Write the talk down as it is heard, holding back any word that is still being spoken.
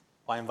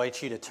I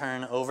invite you to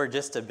turn over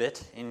just a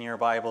bit in your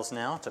Bibles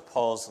now to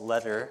Paul's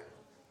letter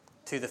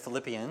to the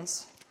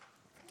Philippians.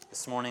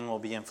 This morning we'll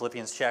be in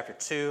Philippians chapter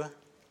 2,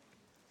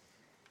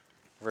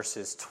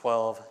 verses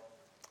 12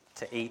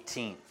 to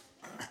 18.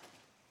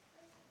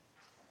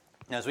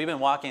 Now, as we've been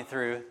walking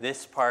through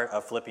this part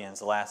of Philippians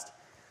the last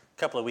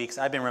couple of weeks,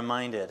 I've been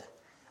reminded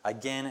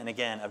again and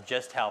again of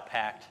just how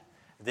packed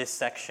this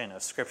section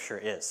of Scripture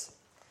is.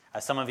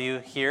 Some of you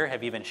here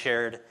have even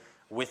shared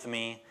with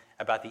me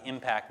about the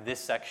impact this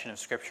section of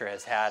Scripture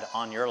has had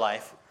on your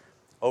life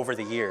over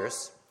the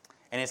years.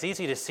 And it's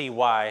easy to see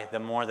why the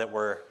more that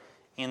we're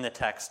in the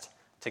text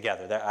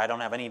together. I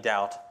don't have any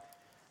doubt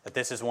that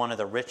this is one of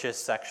the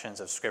richest sections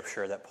of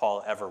Scripture that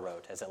Paul ever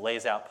wrote, as it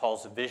lays out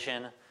Paul's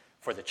vision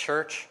for the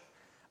church,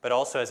 but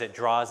also as it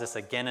draws us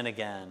again and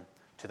again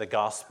to the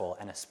gospel,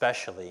 and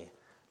especially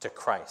to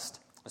Christ.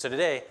 So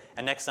today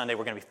and next Sunday,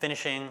 we're going to be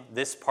finishing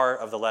this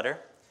part of the letter.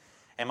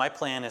 And my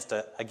plan is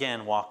to,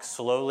 again, walk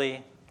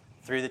slowly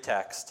through the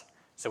text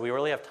so we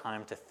really have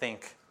time to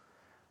think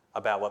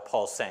about what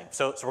Paul's saying.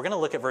 So we're going to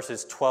look at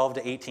verses 12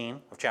 to 18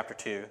 of chapter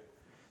 2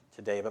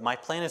 today. But my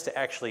plan is to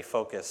actually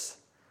focus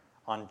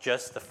on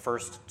just the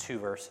first two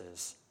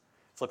verses,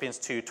 Philippians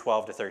 2,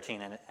 12 to 13.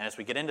 And as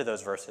we get into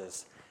those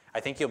verses, I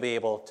think you'll be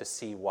able to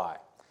see why.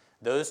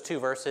 Those two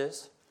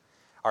verses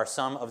are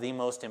some of the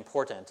most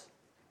important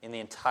in the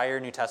entire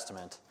New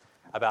Testament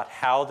about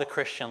how the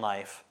Christian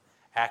life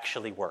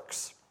actually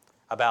works,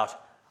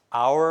 about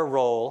our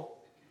role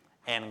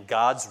and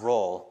God's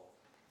role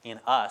in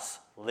us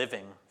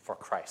living for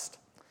Christ.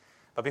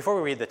 But before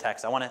we read the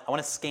text, I want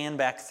to scan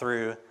back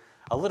through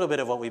a little bit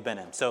of what we've been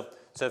in. So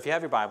if you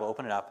have your Bible,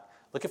 open it up.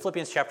 Look at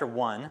Philippians chapter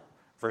 1,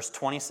 verse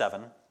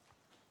 27.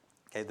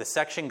 Okay, the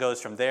section goes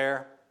from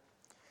there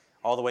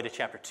all the way to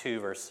chapter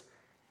 2, verse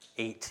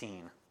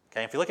 18.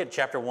 Okay, if you look at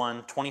chapter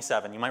 1,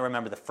 27, you might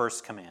remember the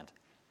first command.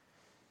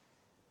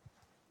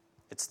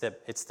 It's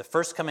the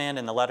first command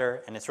in the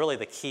letter, and it's really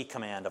the key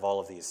command of all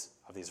of these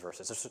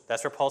verses.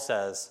 That's where Paul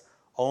says,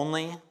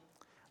 "Only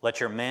let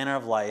your manner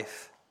of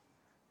life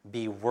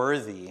be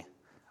worthy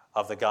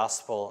of the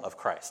gospel of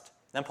Christ."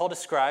 Then Paul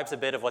describes a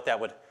bit of what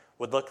that would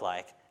look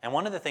like, and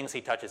one of the things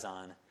he touches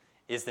on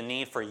is the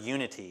need for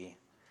unity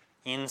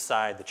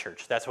inside the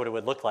church. That's what it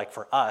would look like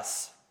for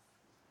us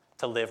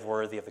to live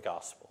worthy of the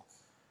gospel.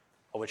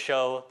 What would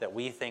show that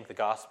we think the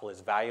gospel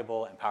is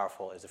valuable and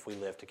powerful is if we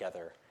live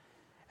together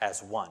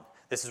as one.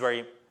 This is where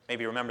you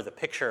maybe remember the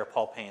picture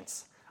Paul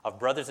paints of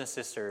brothers and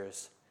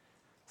sisters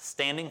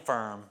standing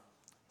firm,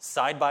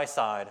 side by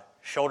side,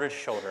 shoulder to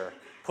shoulder,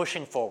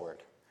 pushing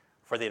forward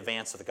for the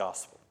advance of the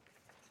gospel.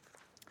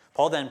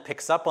 Paul then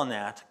picks up on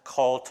that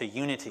call to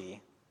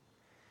unity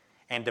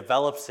and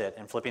develops it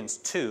in Philippians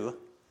 2,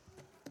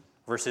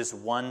 verses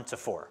 1 to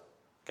 4.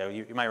 Okay,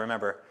 you might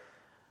remember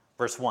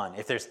verse 1.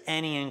 If there's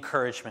any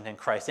encouragement in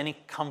Christ, any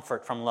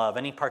comfort from love,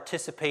 any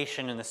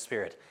participation in the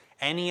Spirit,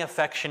 any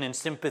affection and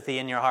sympathy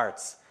in your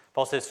hearts,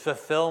 Paul says,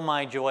 fulfill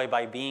my joy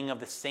by being of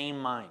the same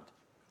mind,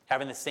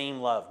 having the same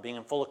love, being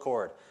in full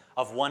accord,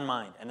 of one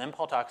mind. And then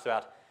Paul talks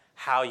about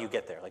how you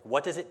get there. Like,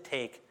 what does it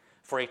take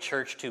for a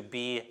church to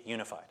be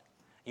unified?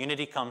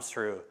 Unity comes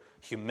through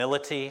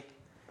humility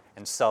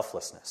and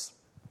selflessness.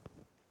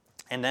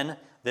 And then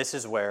this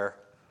is where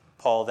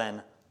Paul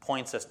then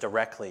points us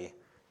directly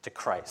to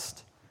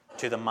Christ,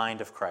 to the mind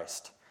of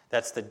Christ.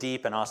 That's the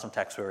deep and awesome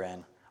text we were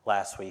in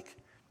last week,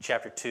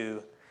 chapter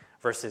 2,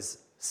 verses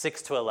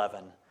 6 to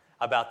 11,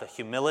 about the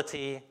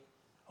humility,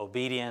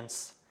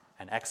 obedience,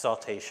 and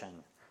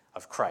exaltation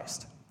of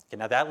Christ. Okay,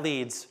 now that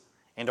leads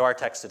into our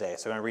text today.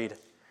 So we're going to read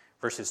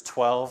verses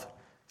 12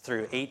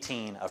 through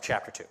 18 of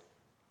chapter 2.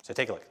 So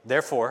take a look.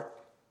 Therefore,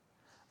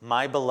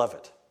 my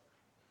beloved,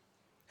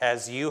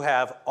 as you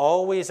have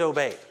always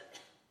obeyed,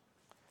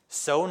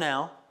 so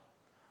now,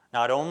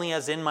 not only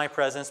as in my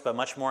presence, but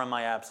much more in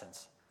my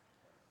absence,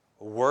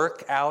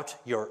 work out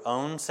your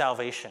own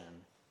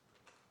salvation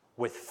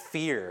with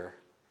fear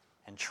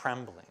and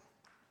trembling.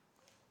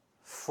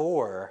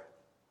 For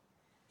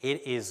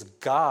it is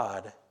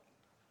God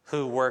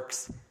who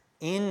works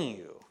in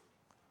you,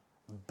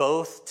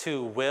 both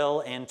to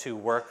will and to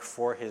work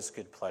for his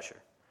good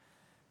pleasure.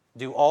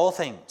 Do all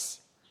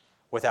things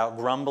without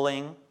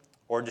grumbling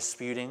or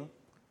disputing,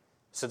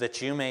 so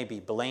that you may be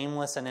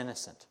blameless and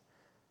innocent,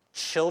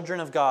 children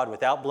of God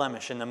without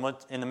blemish in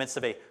the midst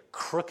of a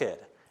crooked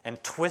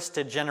and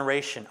twisted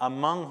generation,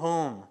 among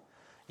whom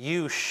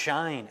you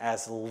shine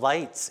as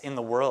lights in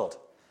the world,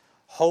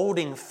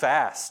 holding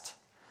fast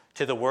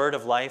to the word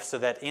of life, so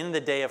that in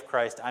the day of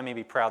Christ I may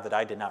be proud that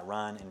I did not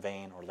run in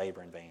vain or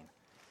labor in vain.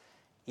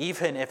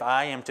 Even if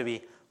I am to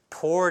be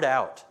poured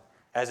out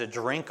as a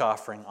drink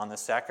offering on the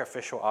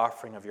sacrificial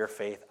offering of your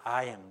faith,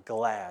 I am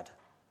glad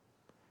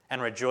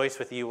and rejoice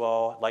with you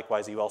all.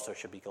 Likewise, you also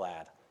should be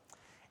glad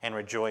and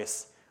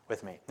rejoice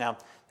with me. Now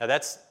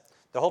that's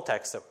the whole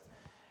text.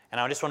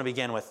 And I just want to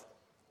begin with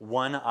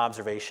one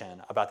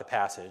observation about the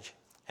passage,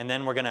 and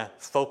then we're going to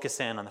focus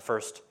in on the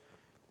first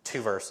two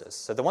verses.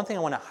 So the one thing I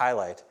want to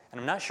highlight, and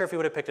I'm not sure if you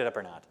would have picked it up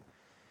or not,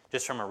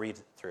 just from a read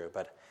through,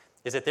 but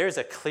is that there's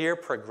a clear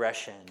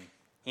progression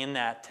in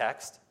that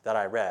text that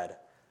I read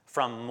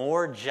from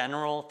more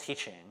general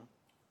teaching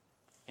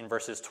in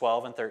verses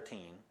 12 and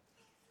 13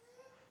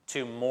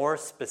 to more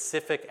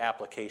specific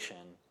application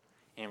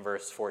in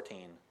verse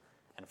 14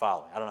 and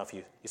following. I don't know if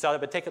you saw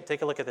that, but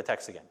take a look at the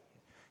text again.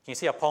 Can you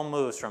see how Paul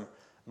moves from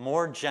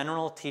more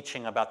general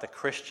teaching about the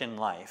Christian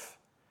life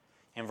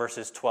in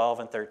verses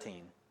 12 and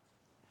 13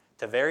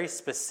 to very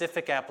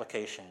specific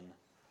application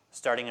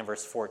starting in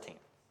verse 14?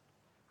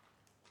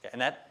 Okay,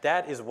 and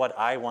that is what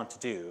I want to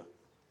do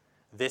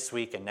this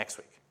week and next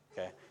week.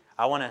 Okay?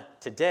 I want to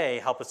today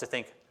help us to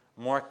think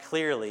more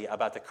clearly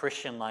about the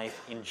Christian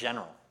life in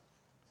general.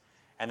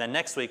 And then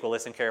next week we'll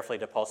listen carefully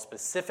to Paul's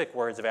specific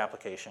words of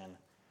application,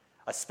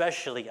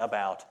 especially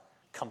about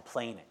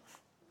complaining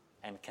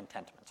and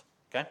contentment.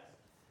 Okay?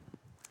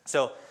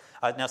 So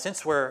now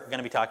since we're going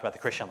to be talking about the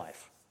Christian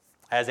life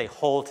as a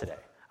whole today,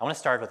 I want to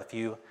start with a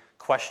few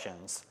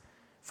questions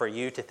for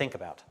you to think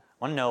about.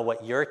 I want to know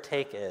what your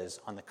take is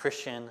on the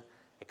Christian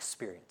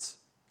experience.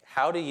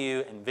 How do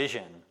you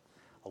envision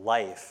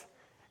life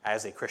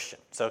as a Christian?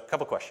 So a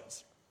couple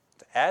questions.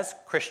 As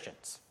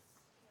Christians,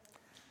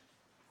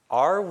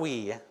 are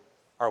we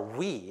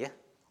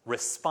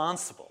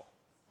responsible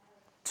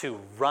to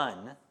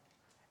run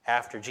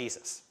after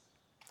Jesus?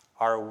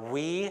 Are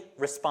we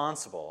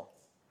responsible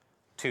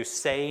to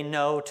say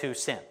no to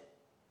sin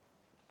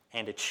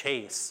and to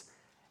chase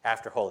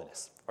after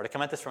holiness? Or to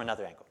come at this from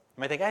another angle.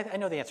 You might think, I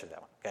know the answer to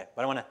that one, okay?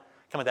 But I want to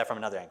come at that from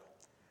another angle.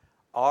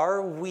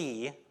 Are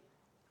we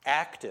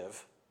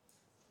active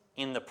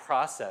in the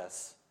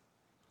process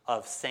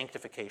of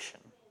sanctification?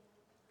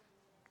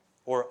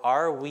 Or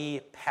are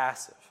we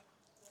passive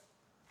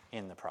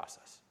in the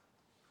process?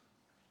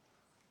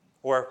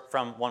 Or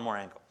from one more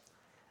angle,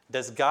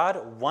 does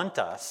God want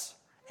us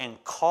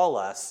and call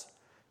us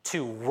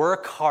to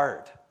work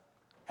hard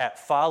at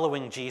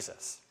following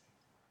Jesus?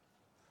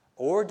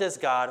 Or does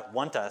God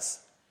want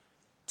us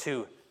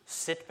to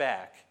sit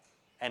back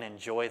and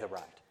enjoy the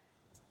ride?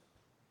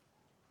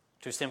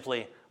 To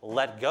simply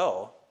let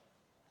go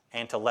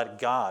and to let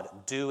God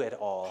do it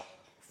all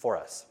for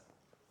us?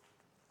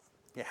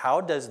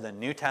 How does the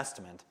New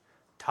Testament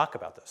talk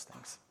about those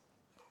things?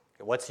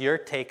 Okay, what's your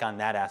take on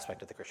that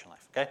aspect of the Christian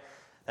life? Okay,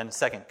 then the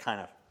second kind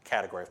of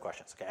category of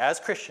questions. Okay, as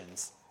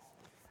Christians,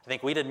 I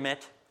think we'd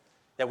admit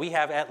that we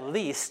have at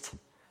least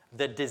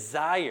the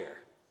desire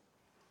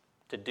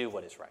to do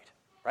what is right.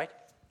 Right?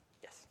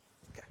 Yes.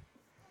 Okay.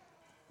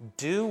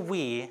 Do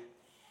we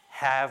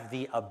have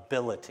the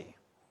ability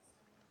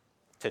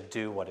to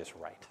do what is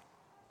right?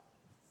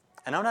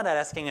 And I'm not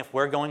asking if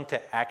we're going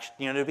to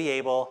to be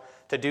able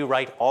to do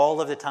right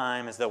all of the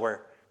time as though we're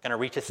going to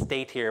reach a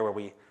state here where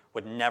we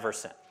would never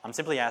sin. I'm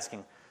simply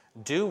asking,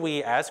 do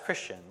we as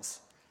Christians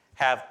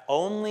have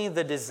only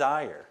the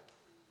desire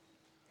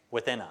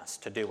within us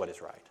to do what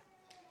is right?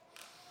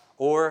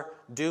 Or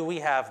do we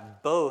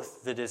have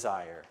both the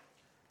desire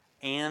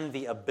and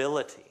the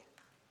ability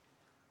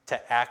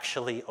to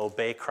actually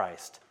obey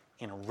Christ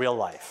in real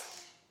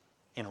life,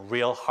 in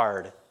real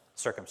hard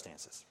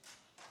circumstances?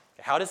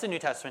 How does the New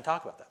Testament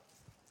talk about that?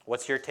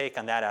 What's your take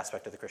on that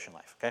aspect of the Christian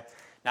life? Okay.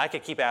 Now I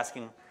could keep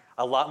asking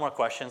a lot more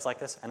questions like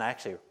this, and I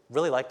actually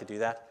really like to do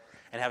that.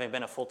 And having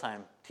been a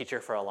full-time teacher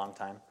for a long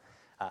time,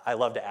 I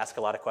love to ask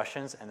a lot of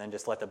questions and then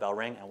just let the bell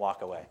ring and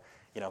walk away.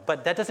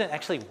 But that doesn't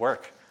actually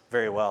work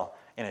very well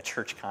in a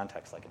church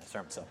context like in a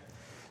sermon.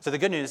 So the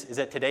good news is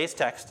that today's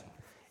text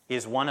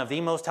is one of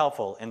the most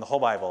helpful in the whole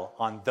Bible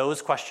on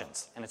those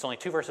questions, and it's only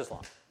 2 verses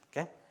long.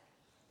 Okay.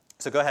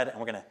 So go ahead, and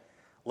we're going to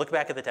look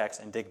back at the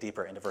text and dig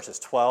deeper into verses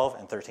 12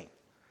 and 13.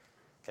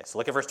 Okay, so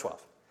look at verse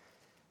 12.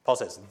 Paul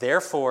says,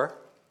 "Therefore,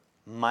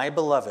 my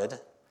beloved,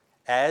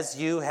 as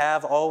you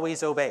have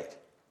always obeyed,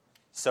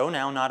 so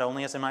now not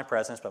only as in my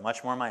presence, but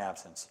much more in my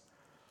absence,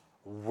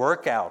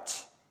 work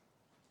out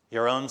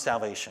your own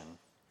salvation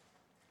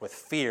with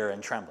fear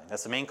and trembling."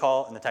 That's the main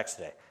call in the text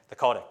today. The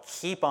call to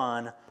keep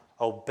on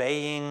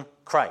obeying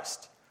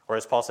Christ. Or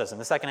as Paul says in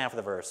the second half of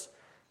the verse,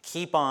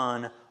 keep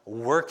on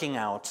working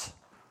out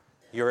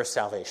your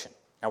salvation.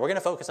 Now, we're going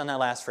to focus on that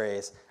last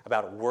phrase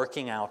about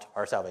working out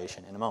our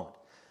salvation in a moment.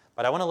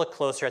 But I want to look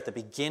closer at the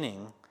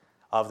beginning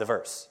of the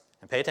verse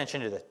and pay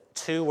attention to the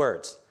 2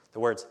 words, the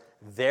words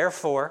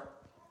therefore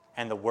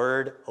and the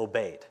word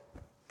obeyed.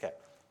 Okay.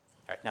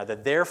 All right. Now, the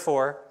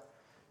therefore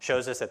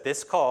shows us that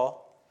this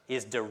call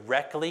is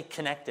directly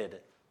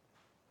connected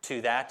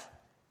to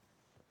that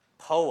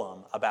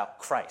poem about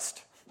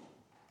Christ,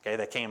 okay,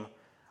 that came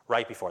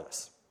right before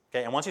this.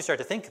 Okay. And once you start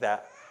to think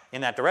that in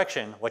that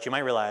direction, what you might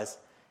realize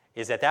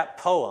is that that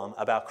poem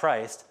about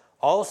Christ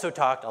also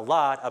talked a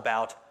lot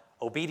about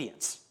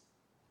obedience.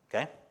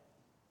 Okay?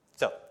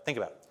 So, think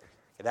about it.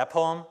 Okay, that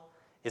poem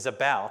is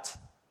about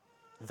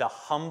the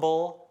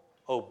humble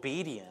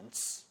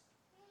obedience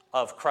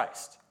of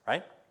Christ,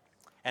 right?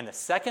 And the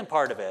second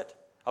part of it,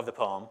 of the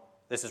poem,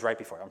 this is right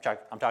before.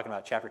 I'm talking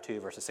about chapter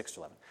 2, verses 6 to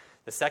 11.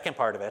 The second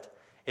part of it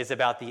is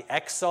about the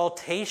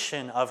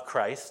exaltation of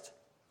Christ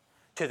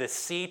to the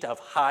seat of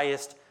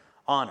highest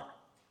honor.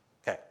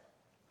 Okay.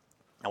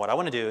 Now what I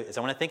want to do is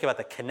I want to think about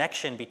the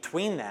connection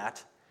between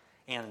that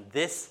in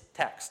this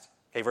text,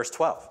 okay, verse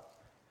 12.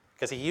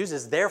 Because he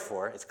uses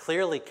therefore, it's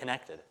clearly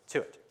connected to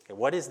it. Okay,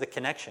 what is the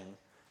connection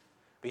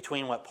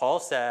between what Paul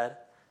said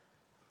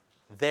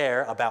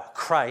there about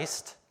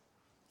Christ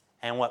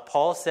and what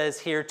Paul says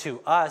here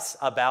to us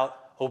about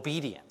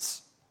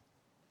obedience?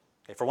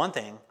 Okay, for one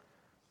thing,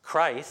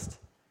 Christ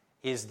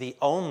is the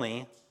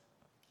only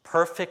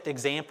perfect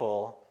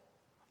example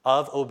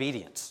of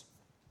obedience.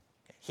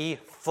 He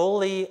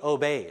fully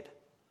obeyed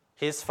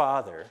his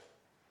Father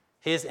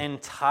his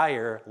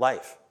entire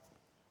life.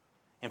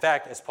 In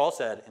fact, as Paul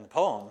said in the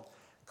poem,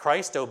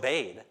 Christ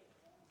obeyed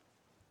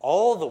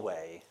all the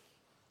way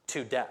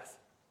to death,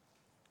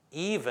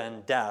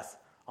 even death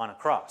on a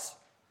cross.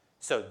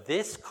 So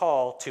this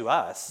call to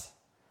us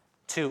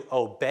to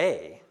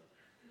obey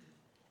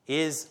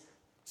is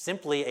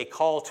simply a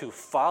call to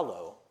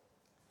follow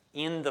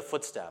in the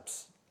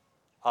footsteps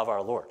of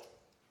our Lord.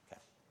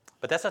 Okay.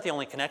 But that's not the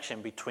only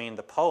connection between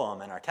the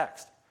poem and our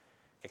text.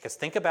 Because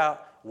think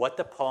about what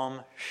the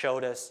poem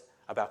showed us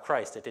about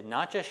Christ. It did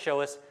not just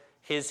show us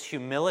his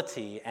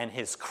humility and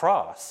his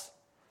cross.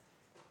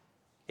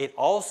 It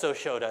also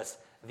showed us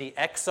the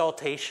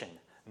exaltation,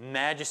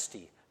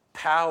 majesty,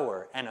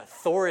 power, and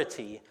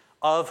authority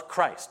of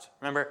Christ.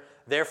 Remember,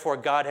 therefore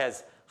God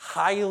has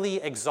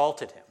highly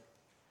exalted him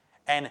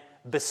and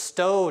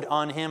bestowed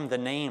on him the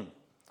name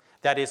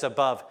that is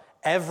above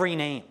every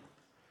name,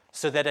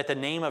 so that at the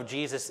name of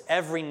Jesus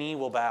every knee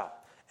will bow,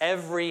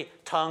 every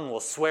tongue will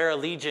swear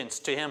allegiance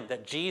to him,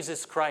 that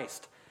Jesus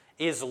Christ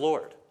is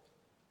Lord.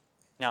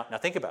 Now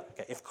think about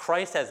it. Okay? If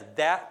Christ has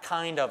that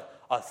kind of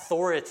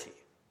authority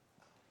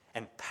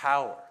and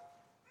power,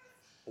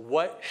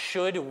 what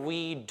should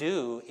we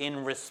do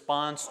in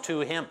response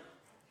to him?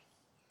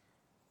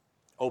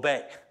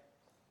 Obey.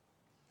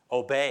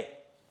 Obey.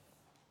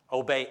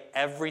 Obey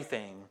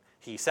everything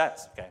he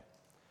says. Okay?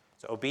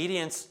 So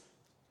obedience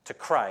to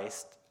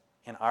Christ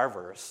in our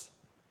verse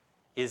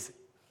is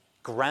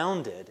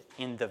grounded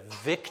in the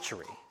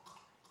victory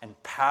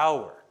and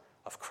power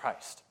of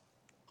Christ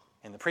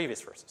in the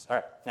previous verses. All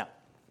right, now,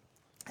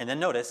 and then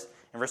notice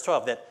in verse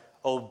 12 that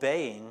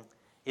obeying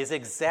is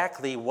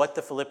exactly what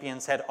the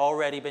Philippians had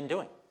already been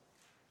doing.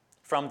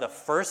 From the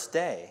first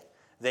day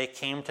they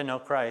came to know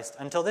Christ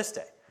until this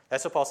day.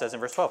 That's what Paul says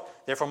in verse 12.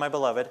 Therefore, my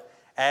beloved,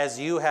 as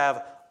you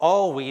have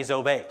always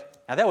obeyed.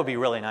 Now, that would be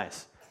really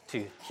nice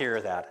to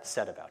hear that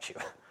said about you.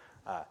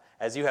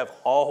 As you have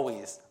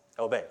always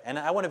obeyed. And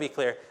I want to be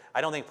clear,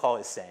 I don't think Paul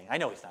is saying, I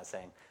know he's not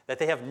saying, that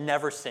they have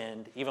never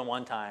sinned even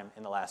one time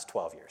in the last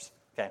 12 years.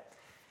 Okay?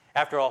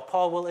 After all,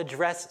 Paul will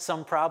address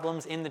some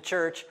problems in the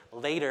church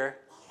later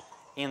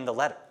in the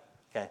letter.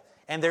 Okay?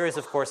 And there is,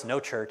 of course,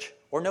 no church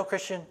or no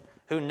Christian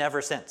who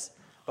never sins.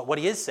 But what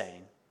he is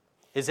saying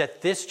is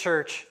that this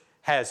church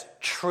has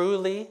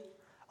truly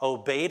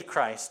obeyed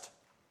Christ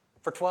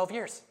for 12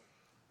 years.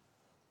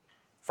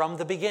 From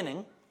the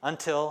beginning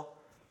until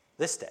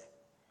this day.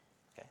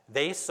 Okay?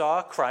 They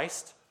saw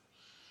Christ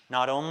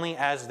not only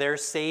as their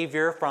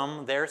Savior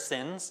from their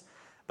sins,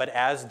 but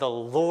as the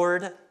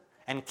Lord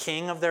and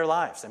King of their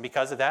lives. And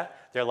because of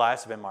that, their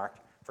lives have been marked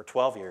for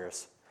 12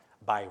 years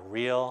by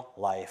real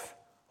life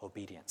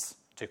obedience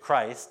to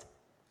Christ,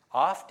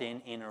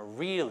 often in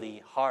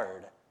really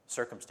hard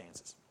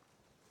circumstances.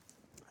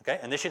 Okay?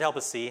 And this should help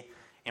us see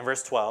in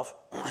verse 12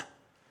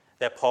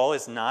 that Paul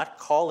is not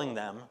calling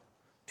them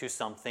to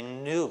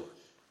something new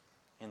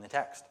in the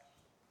text.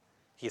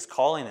 He's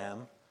calling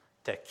them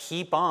to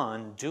keep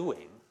on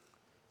doing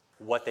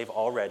what they've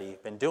already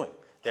been doing.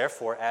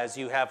 Therefore, as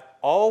you have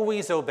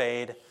always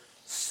obeyed,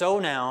 so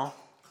now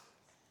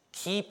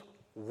keep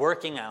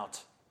working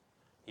out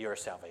your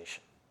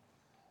salvation.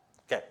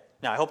 Okay,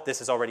 now I hope this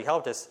has already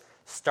helped us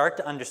start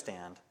to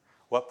understand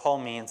what Paul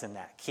means in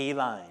that key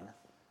line,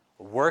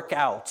 work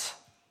out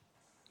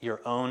your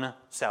own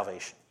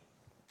salvation.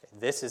 Okay,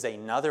 this is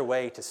another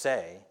way to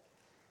say,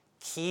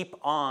 keep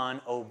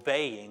on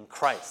obeying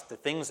Christ. The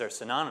things are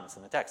synonymous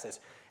in the text.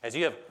 As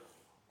you have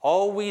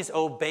always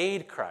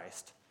obeyed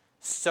Christ,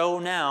 so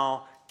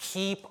now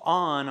keep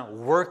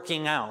on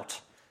working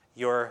out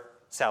your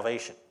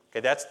salvation. Okay,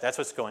 that's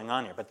what's going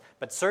on here.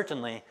 But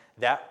certainly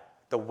that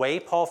the way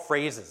Paul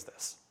phrases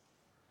this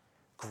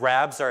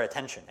grabs our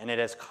attention, and it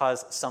has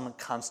caused some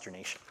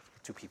consternation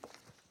to people.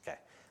 Okay,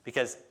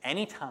 because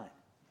anytime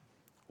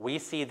we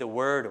see the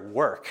word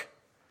work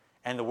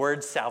and the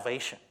word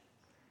salvation,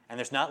 and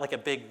there's not like a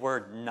big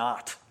word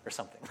not or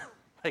something,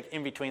 like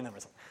in between them or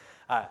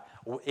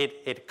something,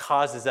 it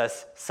causes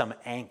us some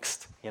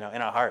angst, in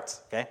our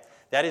hearts, okay?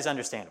 That is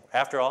understandable.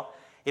 After all,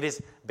 it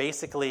is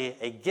basically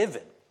a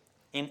given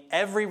in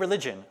every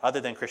religion other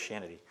than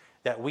Christianity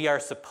that we are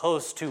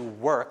supposed to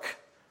work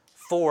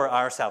for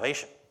our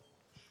salvation.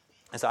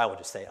 And so I would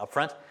just say up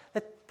front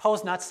that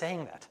Paul's not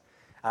saying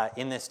that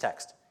in this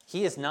text.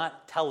 He is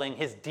not telling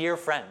his dear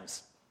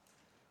friends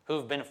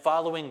who've been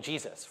following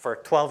Jesus for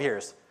 12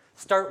 years,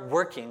 start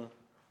working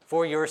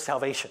for your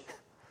salvation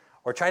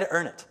or try to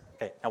earn it.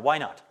 Okay, now why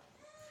not?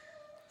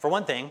 For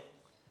one thing,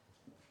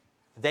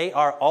 they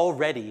are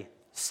already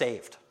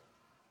saved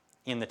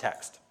in the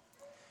text.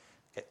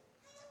 Okay.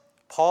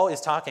 Paul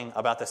is talking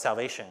about the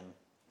salvation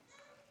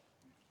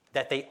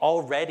that they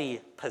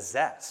already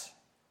possess.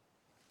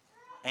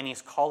 And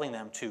he's calling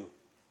them to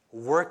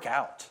work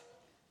out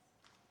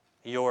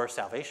your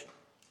salvation.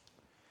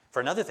 For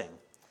another thing,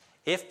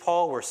 if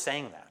Paul were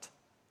saying that,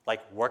 like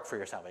work for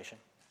your salvation,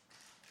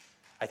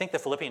 I think the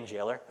Philippian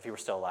jailer, if he were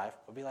still alive,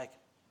 would be like,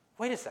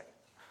 wait a second.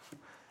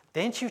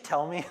 Didn't you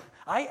tell me?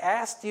 I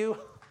asked you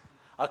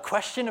a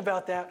question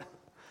about that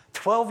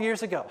 12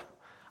 years ago.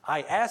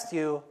 I asked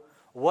you,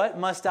 what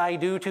must I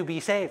do to be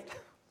saved?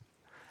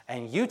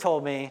 And you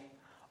told me,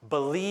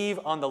 believe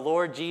on the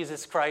Lord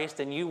Jesus Christ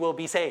and you will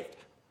be saved.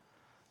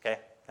 Okay,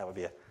 that would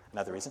be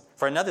another reason.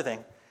 For another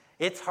thing,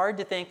 it's hard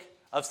to think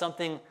of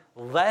something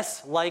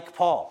less like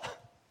Paul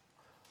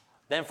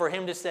than for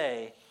him to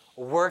say,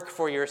 work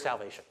for your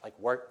salvation. Like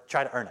work,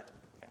 try to earn it.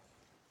 Okay.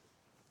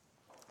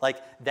 Like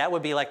that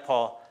would be like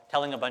Paul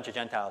telling a bunch of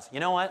Gentiles,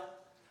 you know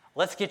what?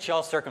 Let's get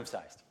y'all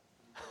circumcised.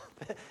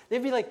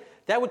 They'd be like,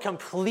 that would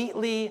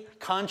completely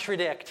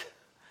contradict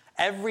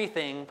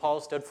everything Paul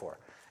stood for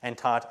and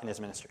taught in his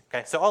ministry.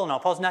 Okay, so all in all,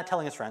 Paul's not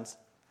telling his friends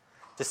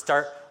to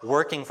start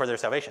working for their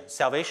salvation.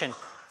 Salvation,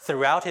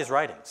 throughout his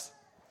writings,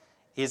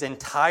 is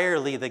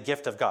entirely the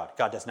gift of God.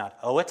 God does not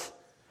owe it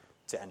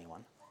to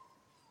anyone.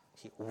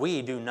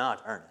 We do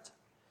not earn it.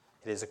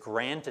 It is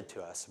granted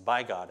to us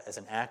by God as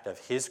an act of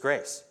his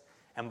grace.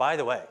 And by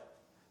the way,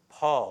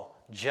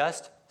 Paul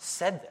just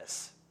said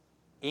this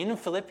in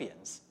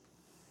Philippians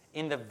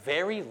in the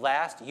very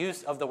last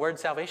use of the word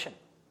salvation.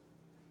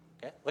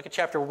 Okay? Look at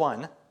chapter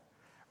 1,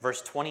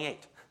 verse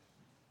 28.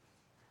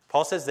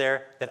 Paul says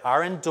there that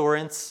our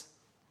endurance,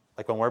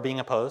 like when we're being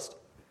opposed,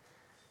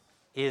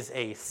 is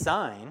a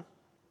sign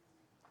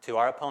to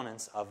our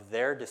opponents of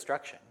their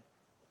destruction,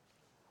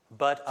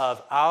 but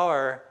of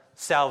our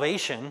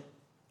salvation.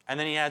 And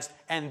then he adds,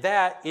 and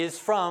that is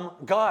from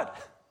God.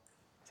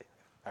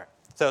 All right.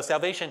 So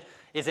salvation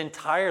is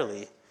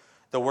entirely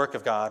the work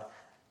of God,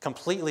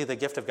 completely the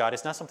gift of God.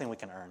 It's not something we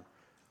can earn.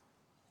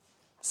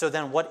 So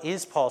then what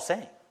is Paul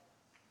saying?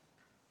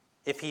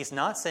 If he's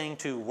not saying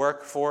to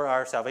work for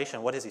our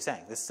salvation, what is he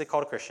saying? This is a call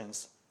to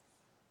Christians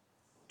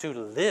to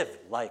live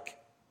like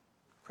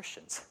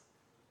Christians.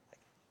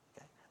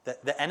 Okay.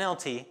 The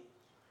NLT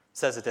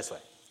says it this way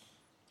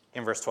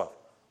in verse 12.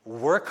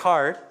 Work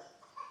hard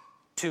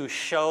to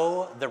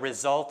show the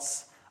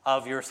results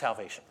of your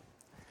salvation.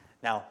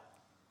 Now,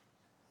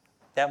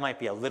 that might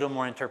be a little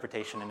more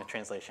interpretation in the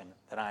translation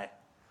than I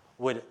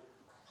would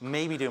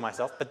maybe do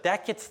myself, but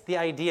that gets the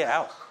idea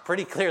out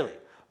pretty clearly.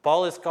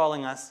 Paul is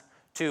calling us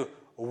to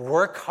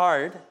work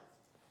hard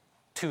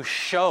to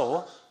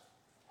show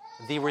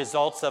the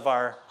results of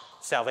our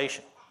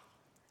salvation.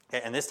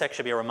 Okay, and this text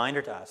should be a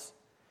reminder to us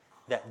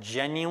that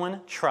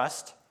genuine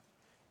trust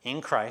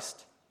in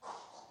Christ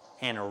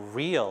and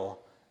real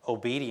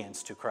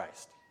obedience to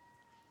Christ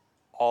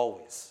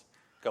always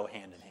go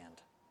hand in hand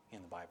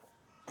in the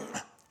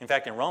Bible. In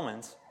fact, in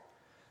Romans,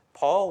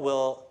 Paul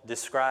will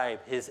describe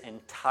his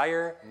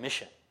entire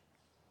mission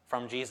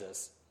from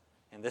Jesus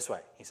in this way.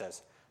 He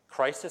says,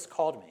 Christ has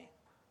called me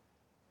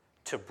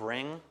to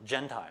bring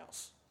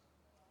Gentiles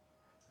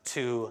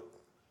to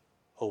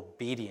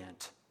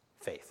obedient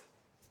faith.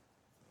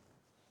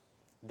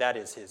 That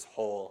is his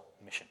whole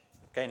mission.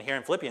 Okay, and here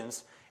in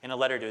Philippians, in a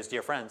letter to his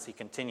dear friends, he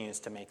continues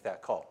to make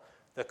that call.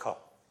 The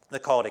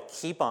call to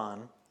keep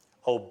on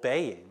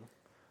obeying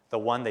the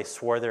one they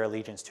swore their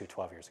allegiance to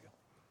 12 years ago.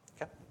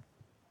 Okay?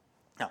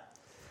 Now,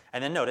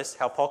 and then notice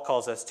how Paul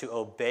calls us to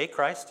obey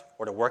Christ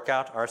or to work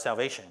out our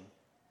salvation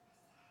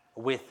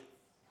with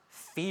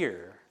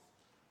fear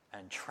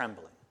and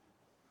trembling.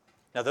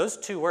 Now, those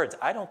two words,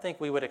 I don't think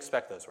we would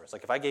expect those words.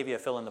 Like if I gave you a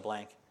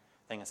fill-in-the-blank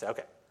thing and said,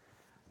 okay,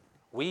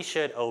 we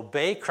should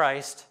obey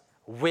Christ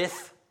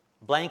with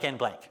blank and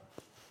blank.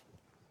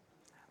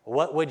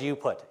 What would you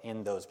put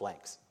in those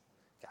blanks?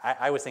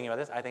 I was thinking about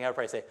this. I think I would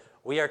probably say,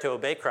 we are to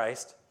obey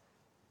Christ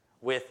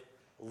with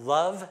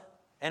love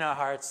in our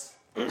hearts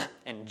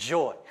and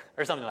joy,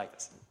 or something like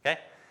this, okay?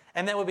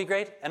 And that would be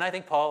great, and I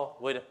think Paul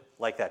would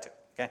like that too,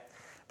 okay?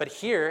 But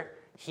here,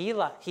 he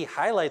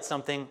highlights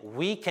something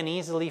we can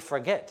easily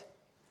forget,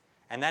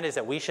 and that is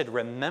that we should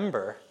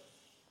remember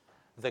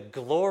the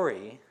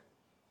glory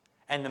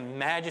and the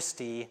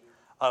majesty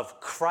of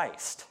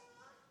Christ.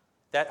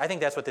 I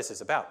think that's what this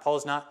is about. Paul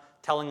is not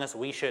telling us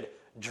we should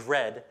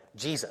dread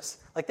Jesus.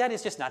 Like, that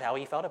is just not how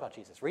he felt about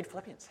Jesus. Read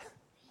Philippians.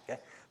 Okay?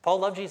 Paul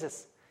loved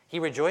Jesus. He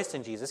rejoiced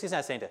in Jesus. He's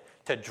not saying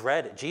to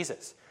dread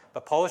Jesus.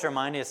 But Paul is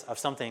reminding us of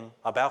something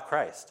about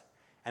Christ,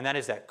 and that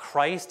is that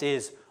Christ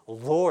is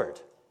Lord,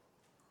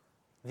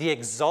 the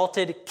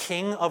exalted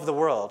King of the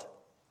world.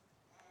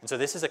 And so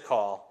this is a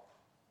call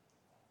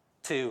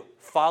to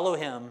follow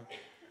him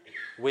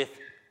with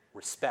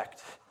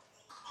respect,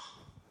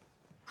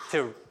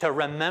 to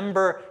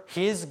remember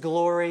his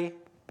glory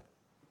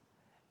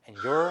and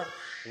your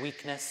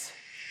weakness,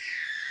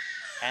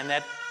 and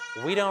that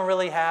we don't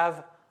really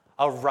have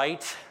a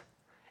right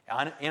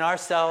in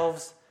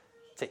ourselves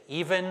to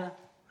even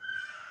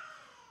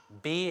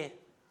be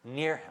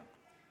near him.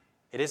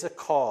 It is a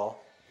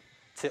call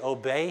to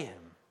obey him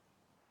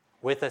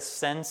with a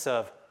sense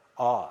of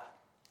awe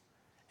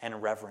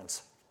and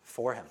reverence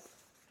for him.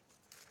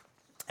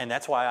 And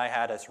that's why I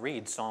had us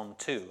read Psalm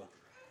 2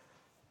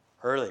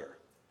 earlier.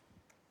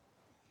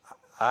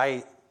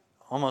 I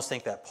almost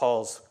think that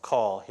Paul's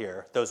call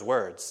here, those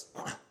words,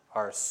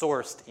 are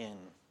sourced in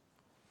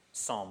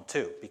Psalm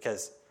 2,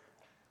 because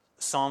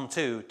Psalm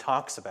 2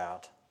 talks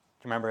about,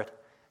 remember it,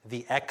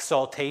 the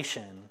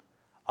exaltation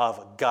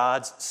of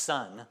God's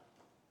Son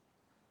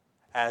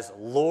as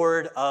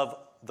Lord of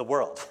the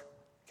world.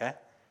 Okay?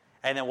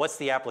 And then what's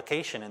the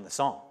application in the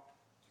psalm?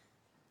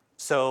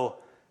 So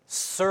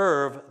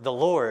serve the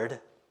Lord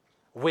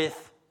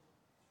with,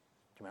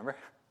 remember,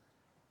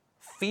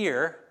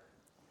 fear,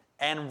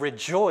 and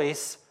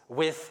rejoice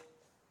with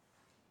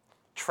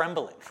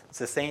trembling. It's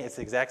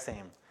the exact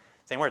same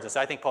words.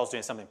 So I think Paul's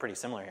doing something pretty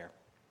similar here.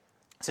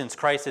 Since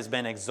Christ has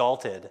been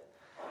exalted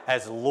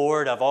as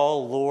Lord of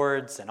all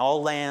lords and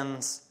all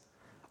lands,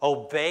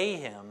 obey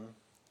him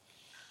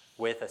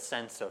with a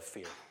sense of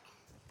fear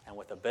and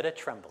with a bit of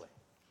trembling.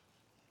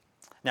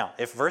 Now,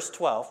 if verse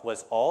 12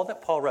 was all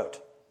that Paul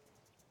wrote,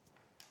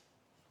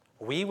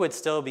 we would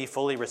still be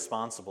fully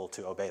responsible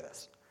to obey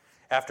this.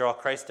 After all,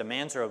 Christ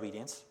demands our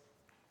obedience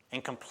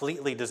and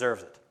completely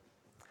deserves it.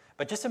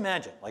 But just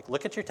imagine,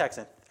 look at your text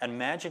and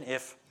imagine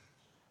if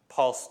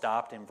Paul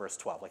stopped in verse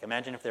 12.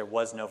 Imagine if there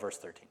was no verse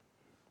 13.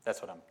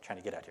 That's what I'm trying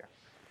to get at here.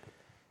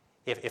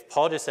 If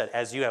Paul just said,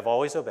 as you have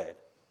always obeyed,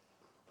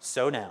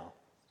 so now,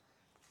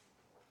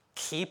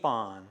 keep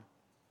on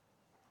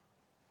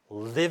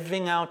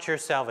living out your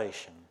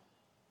salvation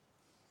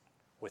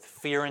with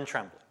fear and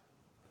trembling.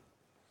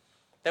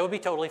 That would be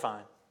totally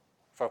fine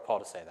for Paul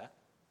to say that.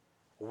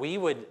 We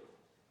would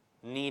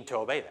need to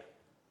obey that.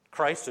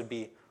 Christ would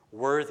be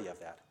worthy of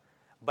that.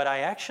 But I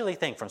actually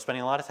think, from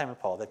spending a lot of time with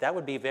Paul, that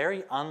would be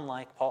very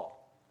unlike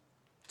Paul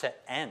to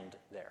end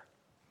there.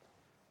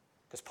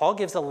 Because Paul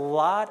gives a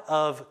lot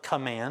of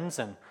commands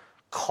and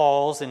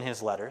calls in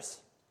his letters,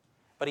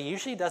 but he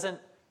usually doesn't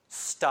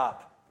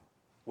stop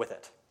with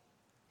it.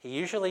 He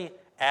usually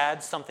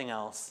adds something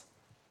else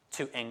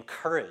to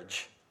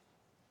encourage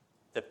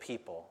the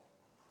people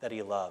that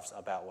he loves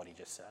about what he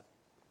just said.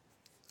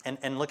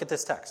 And look at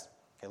this text.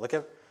 Okay, look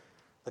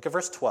at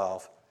verse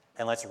 12,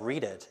 and let's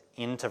read it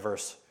into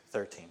verse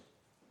 13.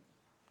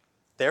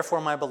 Therefore,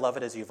 my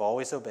beloved, as you've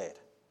always obeyed,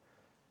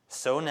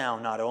 so now,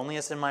 not only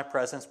as in my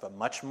presence, but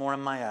much more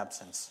in my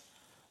absence,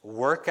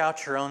 work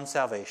out your own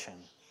salvation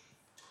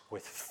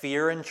with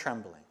fear and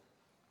trembling.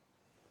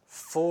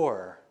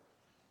 For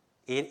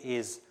it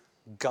is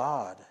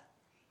God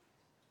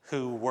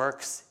who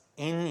works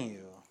in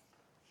you,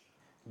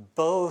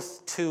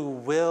 both to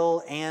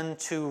will and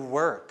to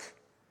work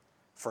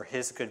for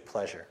his good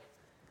pleasure.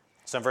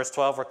 So in verse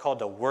 12, we're called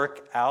to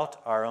work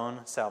out our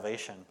own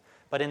salvation.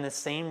 But in the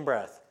same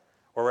breath,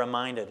 we're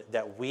reminded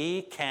that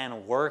we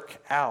can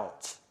work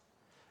out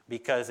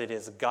because it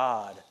is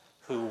God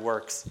who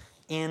works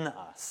in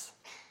us,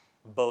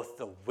 both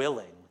the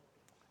willing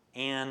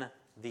and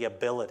the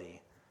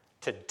ability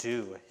to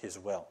do his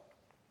will.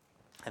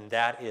 And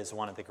that is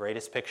one of the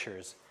greatest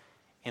pictures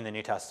in the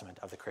New Testament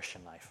of the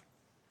Christian life.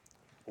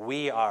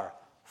 We are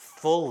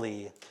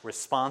fully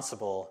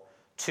responsible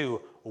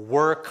to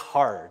work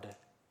hard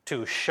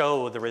to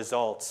show the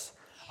results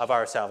of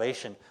our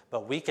salvation,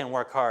 but we can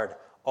work hard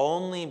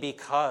only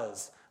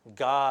because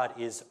God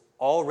is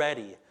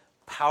already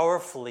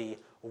powerfully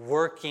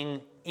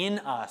working in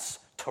us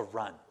to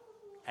run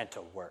and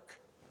to work.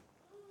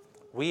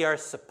 We are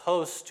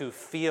supposed to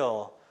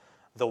feel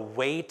the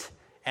weight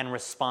and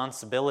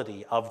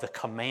responsibility of the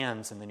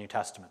commands in the New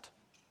Testament.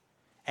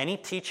 Any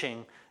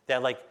teaching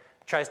that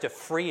tries to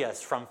free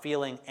us from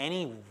feeling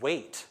any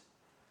weight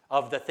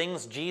of the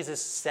things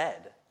Jesus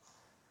said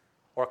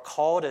or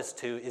called us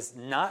to is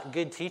not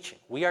good teaching.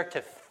 We are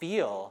to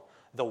feel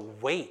the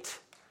weight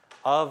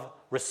of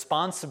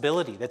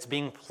responsibility that's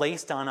being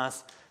placed on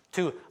us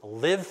to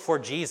live for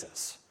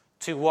Jesus,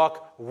 to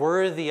walk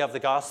worthy of the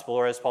gospel,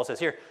 or as Paul says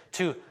here,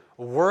 to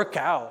work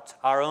out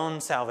our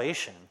own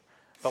salvation.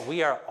 But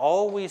we are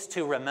always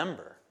to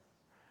remember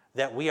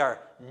that we are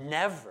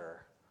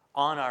never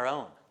on our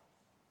own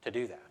to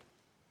do that.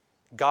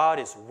 God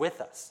is with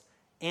us,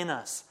 in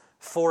us,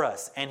 for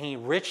us, and he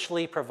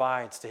richly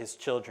provides to his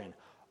children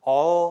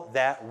all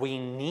that we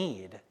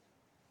need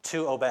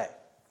to obey.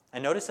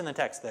 And notice in the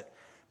text that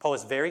Paul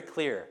is very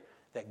clear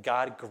that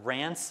God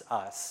grants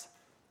us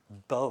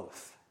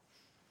both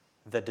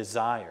the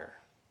desire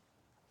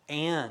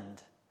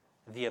and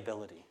the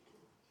ability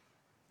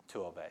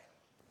to obey.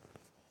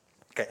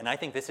 Okay, and I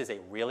think this is a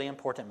really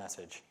important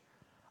message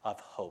of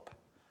hope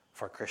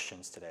for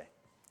Christians today.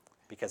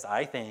 Because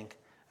I think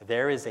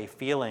there is a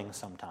feeling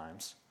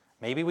sometimes,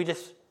 maybe we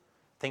just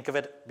think of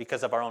it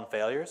because of our own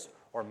failures,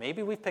 or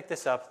maybe we've picked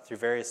this up through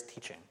various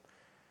teaching.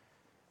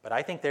 But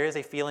I think there is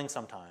a feeling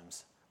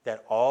sometimes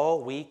that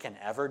all we can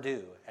ever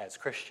do as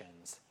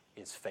Christians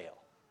is fail.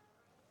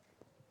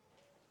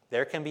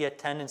 There can be a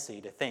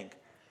tendency to think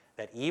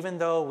that even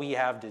though we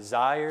have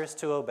desires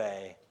to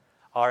obey,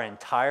 our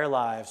entire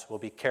lives will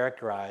be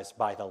characterized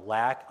by the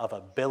lack of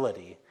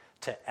ability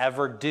to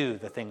ever do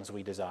the things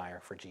we desire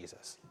for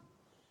Jesus.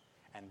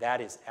 And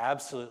that is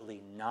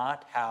absolutely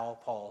not how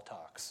Paul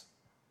talks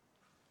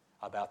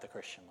about the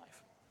Christian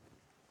life.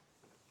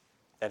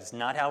 That is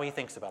not how he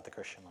thinks about the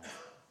Christian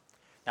life.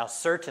 Now,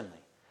 certainly,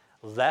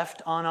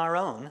 left on our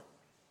own,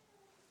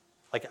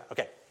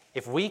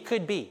 if we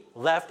could be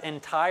left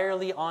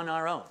entirely on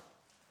our own,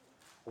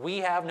 we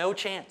have no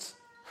chance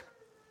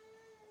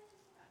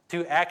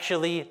to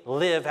actually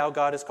live how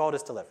God has called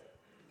us to live.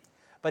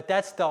 But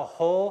that's the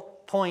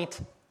whole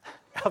point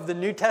of the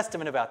New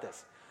Testament about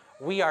this.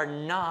 We are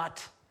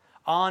not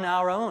on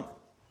our own.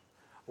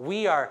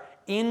 We are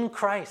in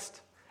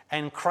Christ,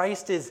 and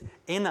Christ is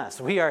in us.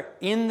 We are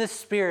in the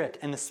Spirit,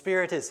 and the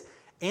Spirit is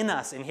in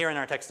us. And here in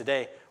our text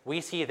today,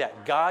 we see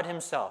that God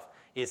himself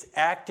is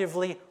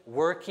actively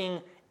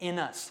working in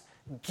us,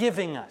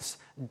 giving us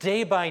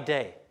day by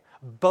day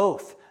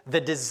both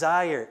the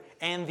desire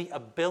and the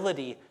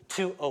ability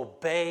to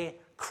obey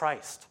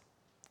Christ.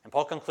 And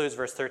Paul concludes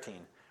verse 13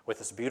 with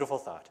this beautiful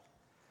thought,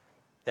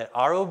 that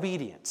our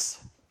obedience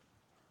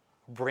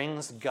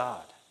brings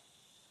God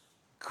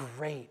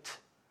great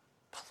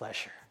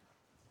pleasure.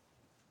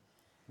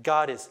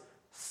 God is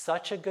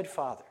such a good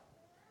Father.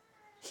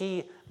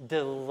 He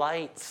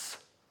delights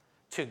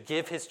to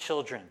give his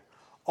children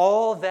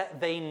all that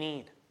they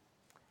need.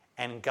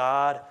 And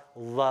God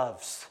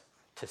loves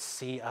to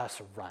see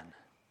us run.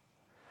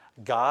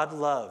 God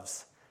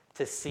loves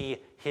to see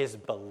his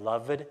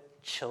beloved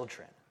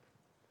children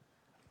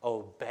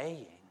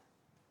obeying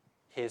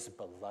his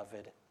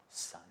beloved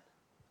Son.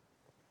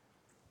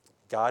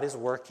 God is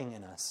working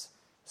in us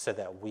so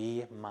that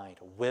we might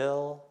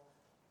will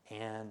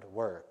and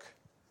work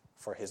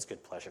for his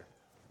good pleasure.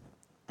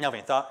 Now,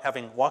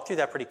 having walked through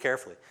that pretty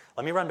carefully,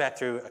 let me run back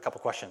through a couple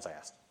questions I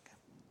asked.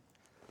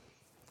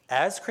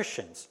 As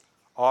Christians,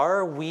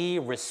 are we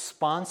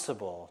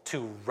responsible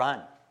to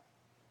run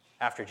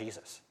after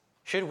Jesus?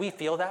 Should we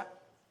feel that?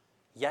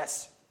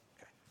 Yes.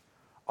 Okay.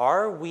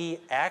 Are we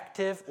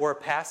active or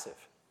passive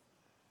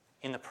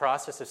in the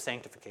process of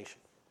sanctification?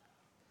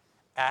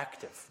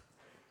 Active.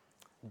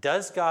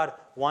 Does God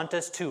want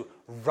us to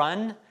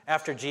run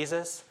after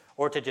Jesus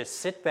or to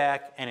just sit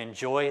back and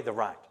enjoy the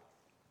ride?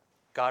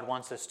 God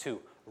wants us to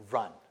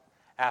run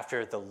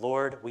after the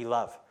Lord we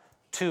love,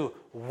 to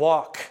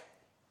walk,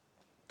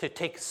 to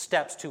take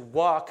steps, to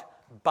walk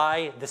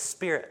by the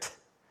Spirit.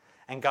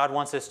 And God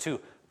wants us to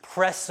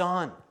press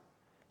on,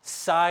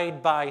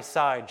 side by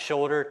side,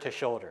 shoulder to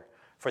shoulder,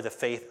 for the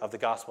faith of the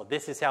gospel.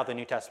 This is how the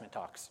New Testament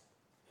talks.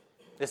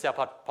 This is how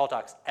Paul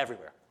talks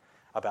everywhere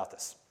about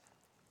this.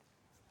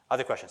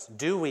 Other questions.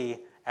 Do we,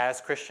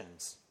 as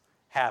Christians,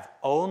 have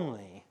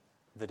only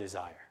the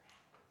desire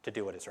to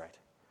do what is right?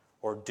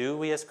 Or do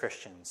we, as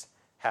Christians,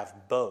 have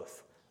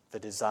both the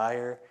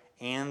desire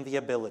and the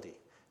ability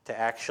to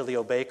actually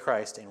obey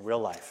Christ in real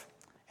life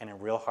and in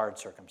real hard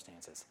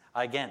circumstances?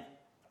 Again,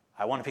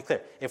 I want to be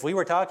clear. If we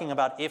were talking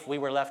about if we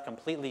were left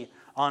completely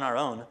on our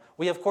own,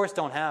 we of course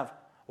don't have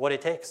what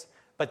it takes.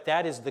 But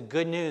that is the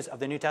good news of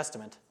the New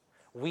Testament.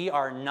 We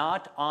are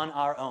not on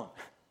our own.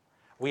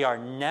 We are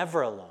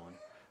never alone.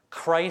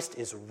 Christ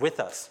is with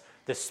us.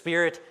 The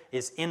Spirit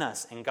is in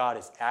us, and God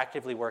is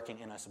actively working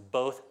in us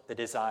both the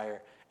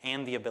desire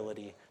and the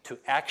ability to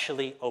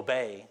actually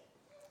obey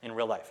in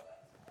real life.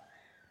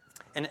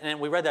 And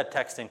we read that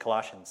text in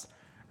Colossians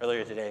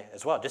earlier today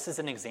as well, just as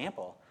an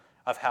example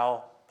of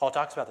how Paul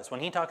talks about this.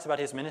 When he talks about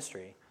his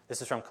ministry, this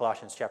is from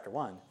Colossians chapter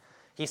 1,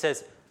 he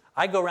says,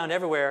 I go around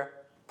everywhere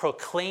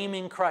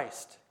proclaiming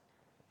Christ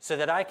so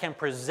that I can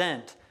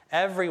present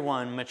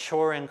everyone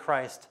mature in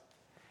Christ.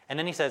 And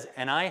then he says,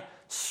 and I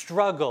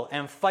struggle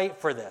and fight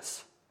for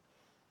this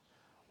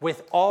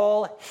with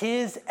all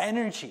his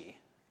energy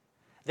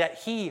that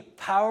he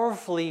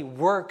powerfully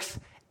works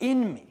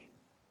in me.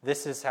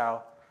 This is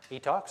how he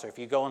talks. Or if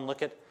you go and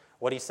look at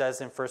what he says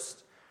in 1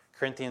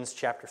 Corinthians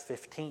chapter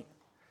 15,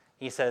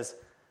 he says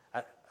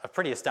a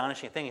pretty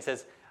astonishing thing. He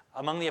says,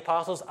 among the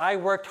apostles, I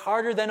worked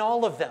harder than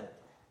all of them,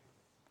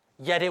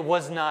 yet it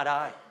was not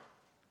I,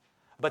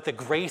 but the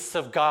grace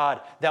of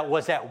God that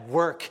was at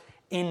work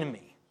in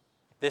me.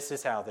 This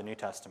is how the New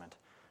Testament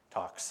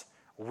talks.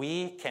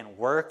 We can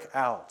work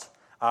out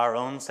our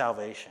own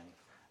salvation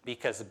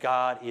because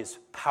God is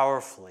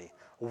powerfully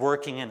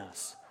working in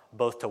us,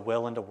 both to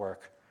will and to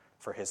work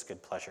for his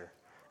good pleasure.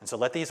 And so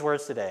let these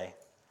words today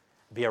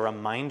be a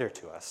reminder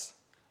to us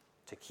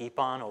to keep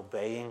on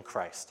obeying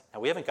Christ.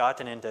 Now, we haven't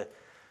gotten into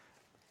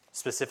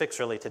specifics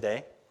really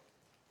today,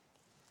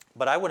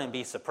 but I wouldn't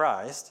be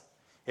surprised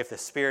if the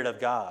Spirit of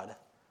God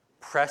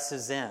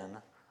presses in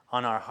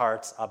on our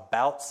hearts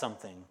about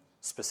something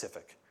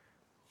specific.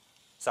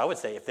 So I would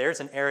say if there's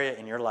an area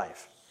in your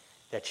life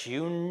that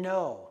you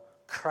know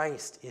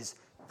Christ is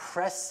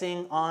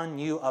pressing on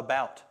you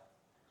about,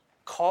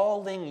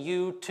 calling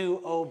you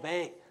to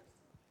obey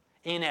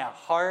in a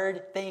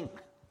hard thing,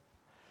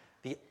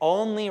 the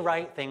only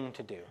right thing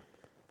to do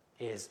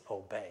is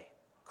obey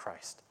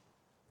Christ.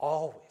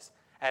 Always.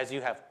 As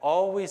you have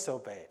always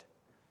obeyed,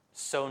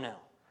 so now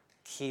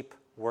keep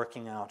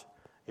working out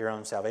your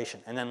own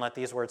salvation. And then let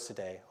these words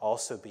today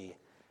also be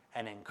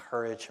and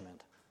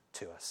encouragement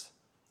to us.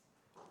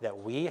 That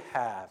we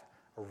have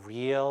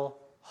real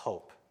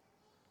hope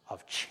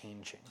of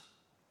changing,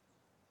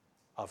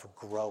 of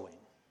growing,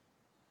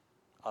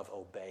 of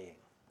obeying.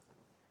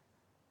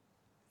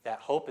 That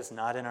hope is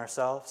not in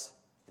ourselves.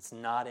 It's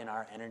not in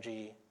our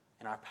energy,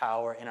 in our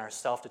power, in our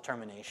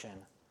self-determination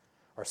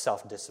or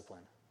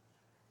self-discipline.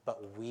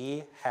 But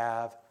we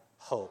have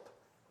hope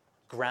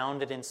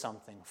grounded in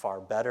something far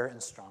better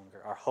and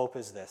stronger. Our hope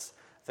is this: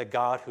 the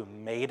God who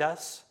made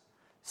us,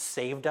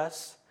 saved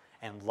us,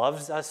 and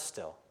loves us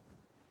still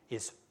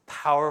is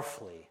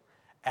powerfully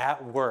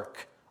at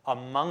work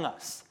among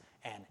us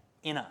and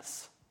in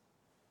us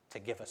to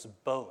give us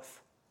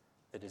both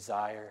the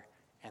desire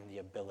and the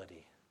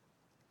ability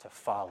to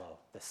follow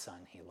the Son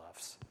he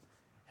loves.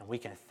 And we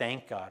can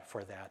thank God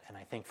for that. And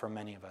I think for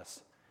many of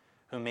us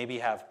who maybe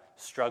have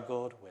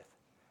struggled with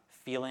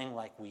feeling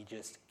like we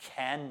just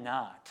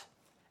cannot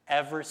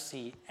ever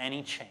see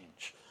any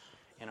change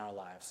in our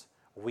lives,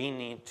 we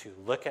need to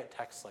look at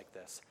texts like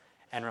this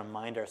and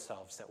remind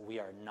ourselves that we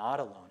are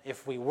not alone.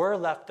 If we were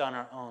left on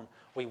our own,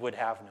 we would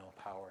have no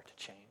power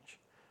to change.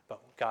 But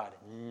God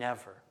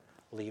never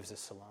leaves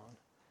us alone.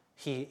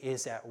 He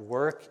is at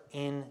work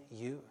in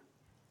you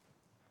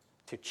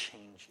to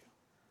change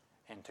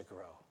you and to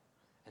grow.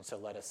 And so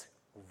let us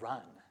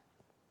run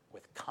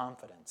with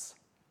confidence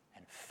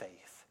and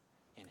faith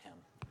in him.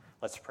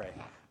 Let's pray.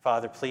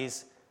 Father,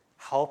 please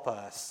help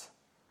us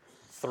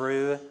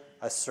through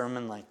a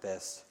sermon like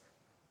this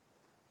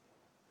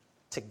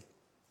to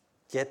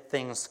get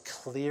things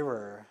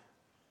clearer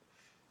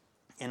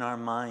in our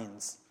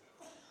minds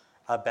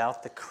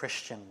about the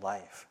Christian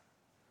life,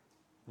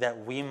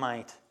 that we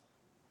might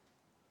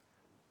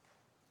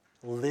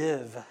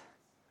live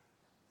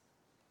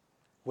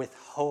with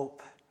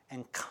hope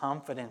and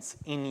confidence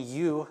in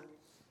you,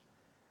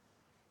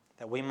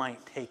 that we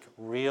might take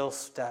real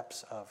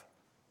steps of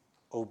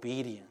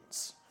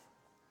obedience,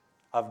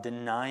 of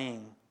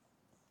denying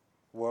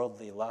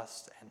worldly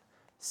lust and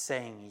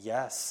saying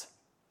yes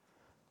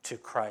to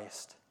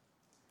Christ.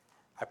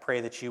 I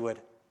pray that you would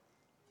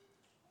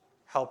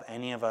help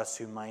any of us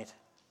who might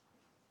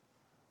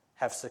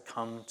have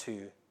succumbed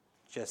to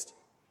just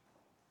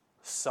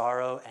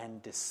sorrow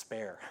and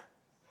despair,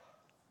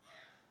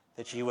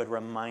 that you would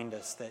remind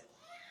us that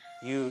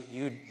you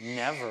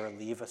never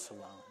leave us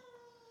alone,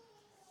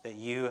 that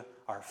you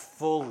are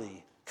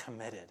fully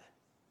committed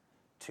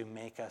to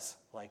make us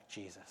like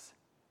Jesus.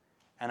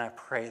 And I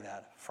pray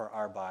that for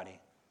our body.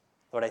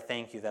 Lord, I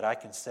thank you that I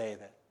can say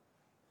that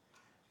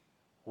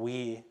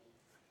we,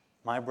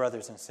 my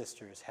brothers and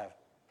sisters,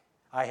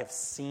 I have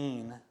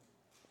seen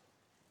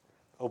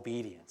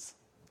obedience.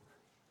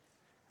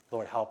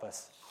 Lord, help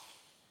us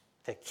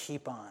to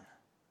keep on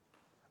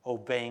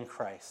obeying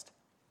Christ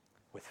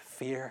with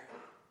fear,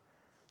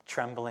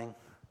 trembling,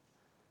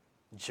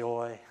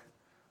 joy,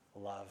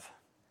 love.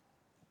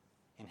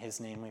 In his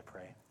name we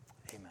pray.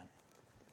 Amen.